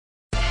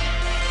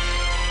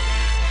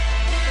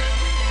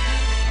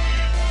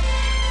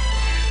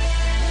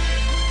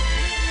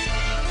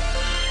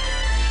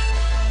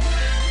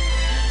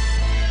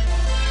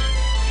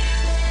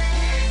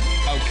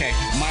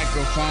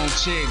phone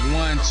check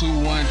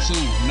 1212.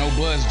 No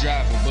bus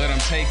driver, but I'm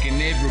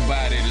taking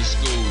everybody to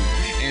school.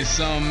 And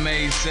some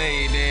may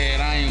say that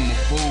I am a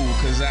fool,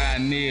 cause I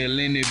nail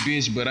in it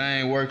bitch, but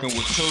I ain't working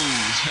with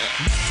tools.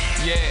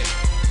 Yeah,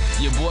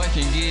 your boy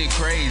can get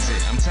crazy.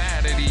 I'm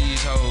tired of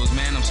these hoes,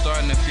 man, I'm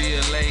starting to feel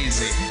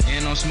lazy.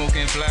 And I'm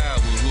smoking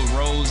flowers with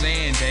Rose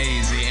and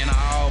Daisy. And an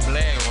all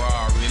black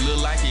Rari,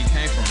 look like it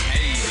came from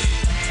Haiti.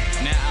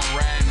 Now I'm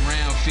riding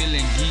around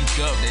feeling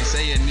geeked up. They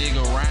say a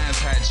nigga rhymes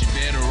hot, you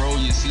better roll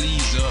your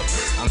sleeves up.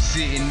 I'm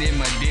sitting in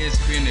my desk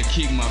finna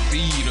kick my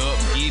feet up.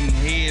 Getting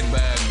head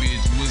by a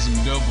bitch with some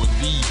double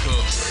D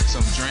cups.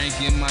 Some drink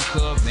in my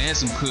cup and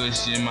some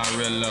kush in my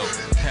Relo.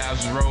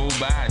 Cops roll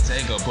by,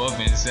 take a puff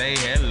and say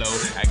hello.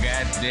 I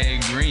got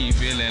that green,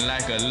 feeling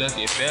like a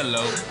lucky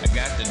fellow. I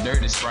got the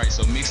dirty Sprite,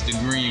 so mix the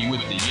green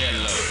with the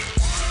yellow.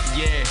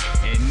 Yeah,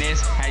 and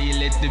that's how you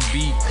let the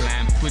beat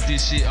climb. Put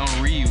this shit on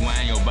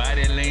rewind, your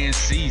body laying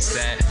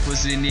seaside.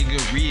 Pussy nigga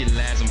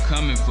realize I'm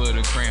coming for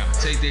the crown.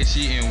 Take that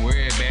shit and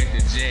wear it back to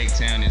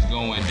Jacktown, it's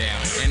going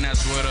down. And I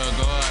swear to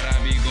God,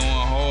 I be going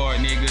hard.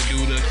 Nigga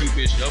do the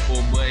Cupid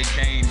shuffle, but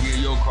can't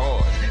deal your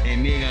cards.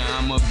 And nigga,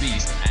 I'm a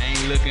beast, I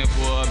ain't looking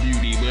for a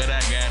beauty, but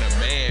I got a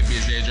bad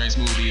bitch that drink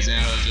smoothies in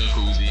her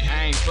jacuzzi.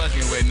 I ain't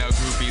fucking with no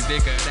groupies,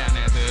 they cut down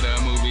after the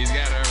movies.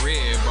 Got a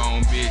red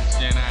bone bitch,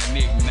 and I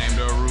nicknamed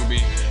her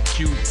Ruby.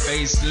 Cute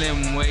face,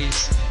 slim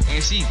waist,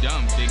 and she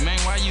dumb thick. Man,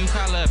 why you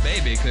call her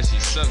baby? Cause she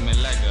suck me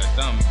like a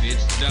dumb bitch,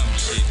 dumb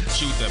shit.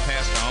 Shoot the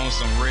pastor on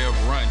some real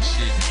run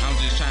shit. I'm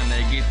just trying to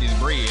get this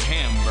bread,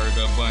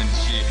 hamburger bun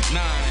shit.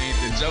 Nah, I ain't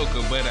the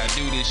joker, but I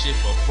do this shit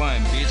for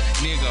fun, bitch.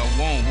 Nigga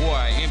want war,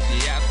 I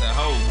empty out the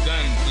whole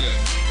gun clip.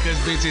 Cause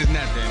bitch is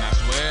nothing, I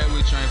swear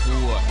we train for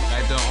war.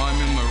 Like the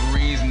Army,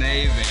 Marines,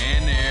 Navy,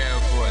 and the Air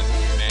Force.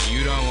 Man,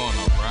 you don't want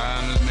no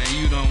problems, man,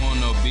 you don't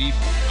want no beef.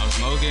 I'm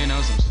smoking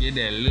on some shit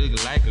that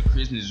look like a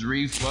Christmas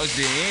wreath. Fuck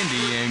the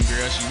Indian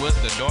girl, she was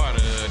the daughter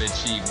of the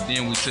chief.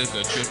 Then we took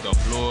a trip to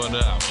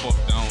Florida, I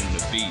fucked her on the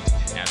beach.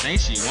 Now I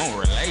think she want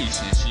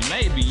relations, she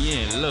may be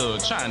in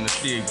love, trying to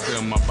stick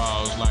to my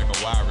balls like a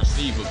wide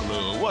receiver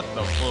glove. What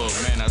the fuck,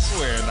 man, I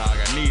swear dog,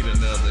 I need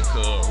another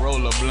cup. Roll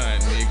a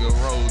blunt, nigga,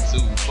 roll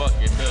two, fuck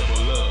it,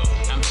 double up.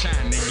 I'm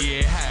trying to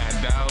get high,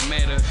 dog,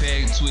 matter of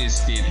fact,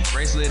 twisted.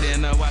 Bracelet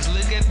in the watch,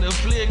 look at the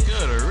flick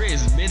of the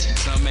wrist, bitch.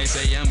 Some may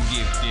say I'm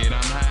gifted,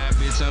 I'm high,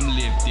 bitch, I'm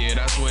lifted.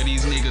 I swear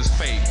these niggas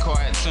fake,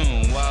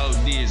 cartoon, Walt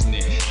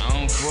Disney. I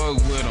don't fuck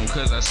with them,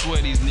 cause I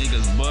swear these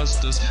niggas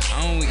busters.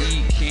 I don't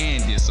eat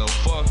candy, so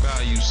fuck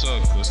all you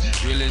suckers.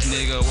 Realest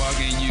nigga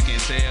walking, you can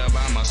tell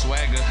by my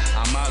swagger.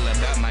 I'm all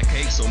about my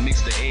cake, so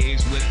mix the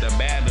eggs with the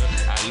batter.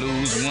 I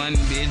lose one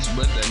bitch,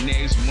 but the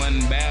next one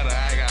batter.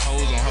 I got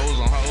hoes on hoes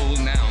on hoes,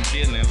 now I'm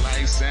feeling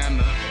like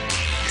Santa.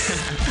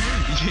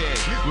 Yeah,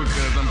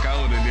 because I'm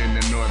colder than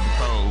the North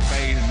Pole.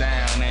 Face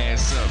down,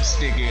 ass up,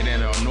 sticker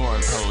than a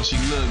North Pole. She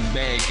looked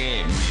back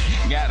at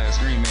me, got her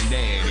screaming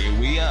daddy.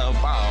 We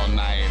up all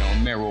night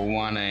on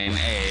marijuana and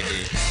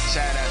addy.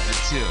 Shout out to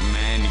Tip,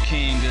 man, the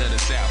king of the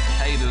South.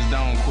 Haters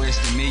don't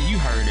question me, you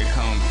heard it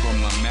come from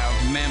my mouth.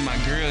 Man, my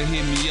girl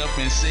hit me up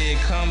and said,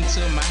 come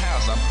to my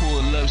house. I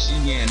pulled up, she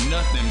ain't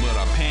nothing but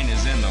her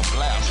panties and her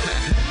blouse.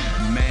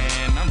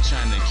 Man, I'm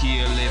trying to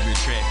kill every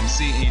track. I'm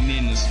sitting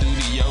in the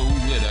studio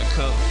with a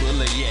cup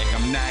full of yak.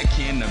 I'm not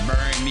kidding to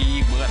burn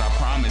me, but I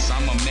promise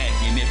I'm a Mac.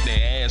 And if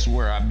they ask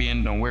where I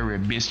been, don't worry,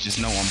 bitch, just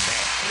know I'm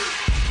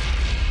back.